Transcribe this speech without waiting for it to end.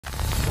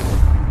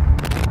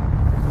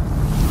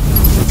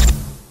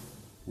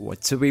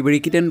What's up everybody,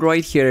 Kid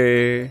Android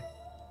here.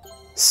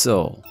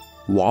 So,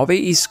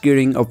 Huawei is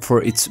gearing up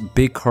for its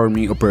big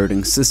Harmony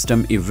operating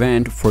system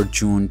event for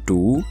June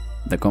 2.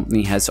 The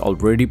company has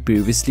already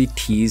previously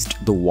teased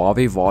the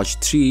Huawei Watch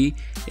 3,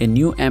 a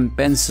new M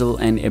Pencil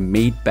and a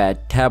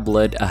MatePad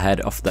tablet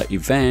ahead of the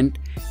event,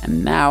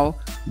 and now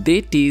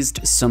they teased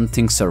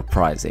something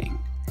surprising.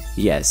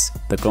 Yes,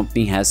 the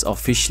company has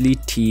officially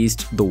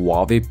teased the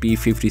Huawei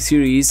P50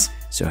 series.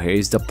 So here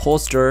is the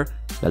poster.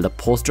 Well, the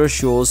poster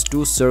shows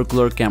two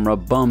circular camera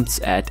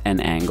bumps at an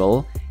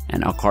angle,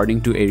 and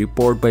according to a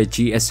report by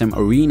GSM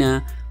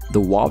Arena, the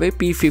Huawei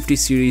P50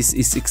 series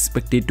is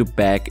expected to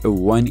pack a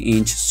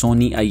 1-inch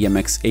Sony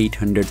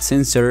IMX800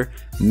 sensor,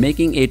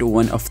 making it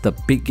one of the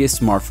biggest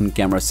smartphone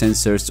camera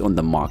sensors on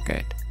the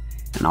market.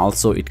 And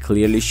also it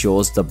clearly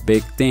shows the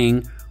big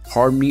thing,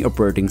 Harmony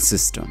operating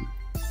system.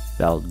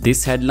 Well,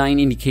 this headline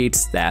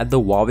indicates that the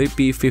Huawei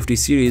P50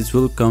 series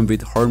will come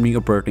with Harmony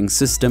operating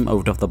system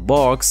out of the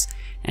box,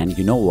 and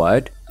you know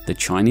what? The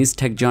Chinese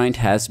tech giant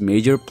has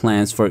major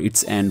plans for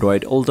its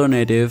Android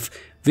alternative,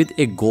 with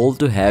a goal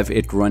to have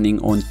it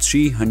running on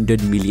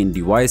 300 million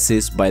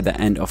devices by the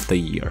end of the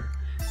year.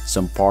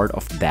 Some part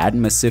of that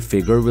massive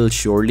figure will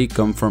surely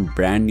come from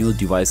brand new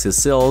devices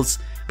sales,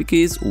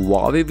 because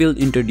Huawei will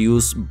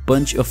introduce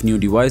bunch of new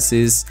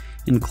devices,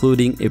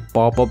 including a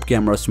pop-up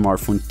camera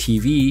smartphone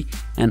TV,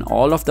 and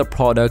all of the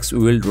products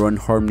will run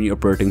Harmony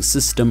operating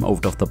system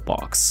out of the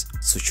box.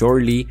 So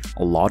surely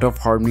a lot of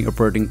Harmony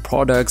operating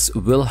products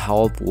will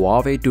help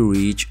Huawei to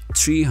reach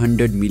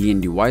 300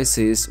 million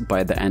devices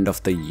by the end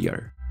of the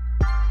year.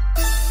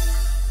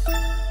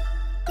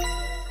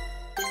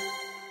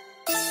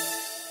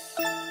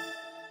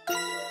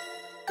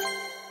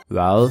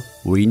 Well,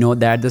 we know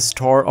that the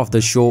star of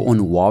the show on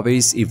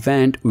Huawei's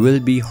event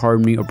will be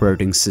Harmony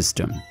operating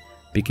system,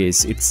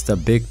 because it's the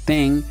big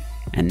thing,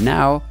 and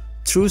now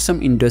through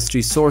some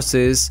industry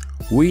sources,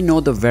 we know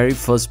the very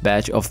first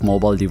batch of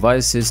mobile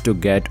devices to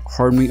get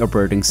Harmony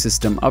operating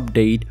system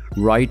update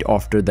right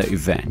after the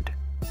event.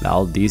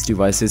 Well, these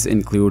devices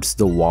includes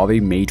the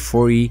Huawei Mate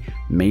 40,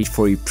 Mate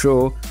 40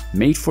 Pro,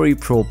 Mate 40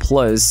 Pro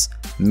Plus,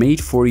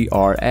 Mate 40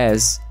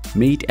 RS,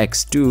 Mate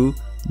X2,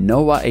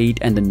 Nova 8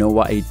 and the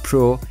Nova 8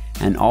 Pro,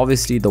 and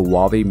obviously the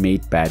Huawei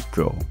MatePad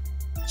Pro.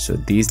 So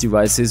these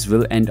devices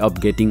will end up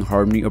getting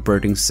Harmony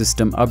operating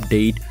system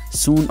update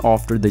soon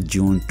after the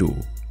June 2.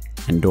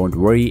 And don't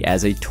worry,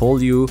 as I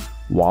told you,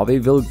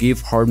 Huawei will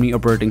give Harmony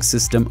operating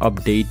system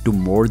update to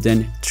more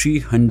than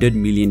 300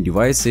 million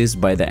devices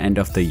by the end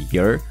of the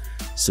year.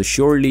 So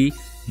surely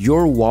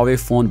your Huawei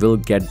phone will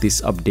get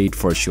this update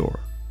for sure.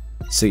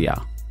 So yeah,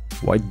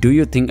 what do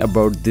you think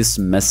about this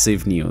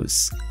massive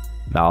news?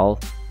 Well,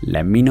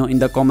 let me know in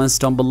the comments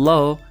down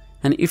below,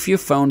 and if you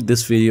found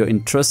this video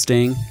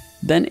interesting,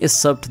 then a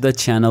sub to the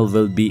channel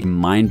will be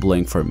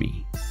mind-blowing for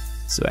me.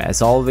 So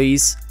as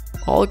always,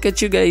 I'll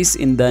catch you guys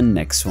in the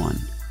next one.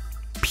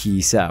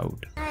 Peace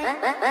out.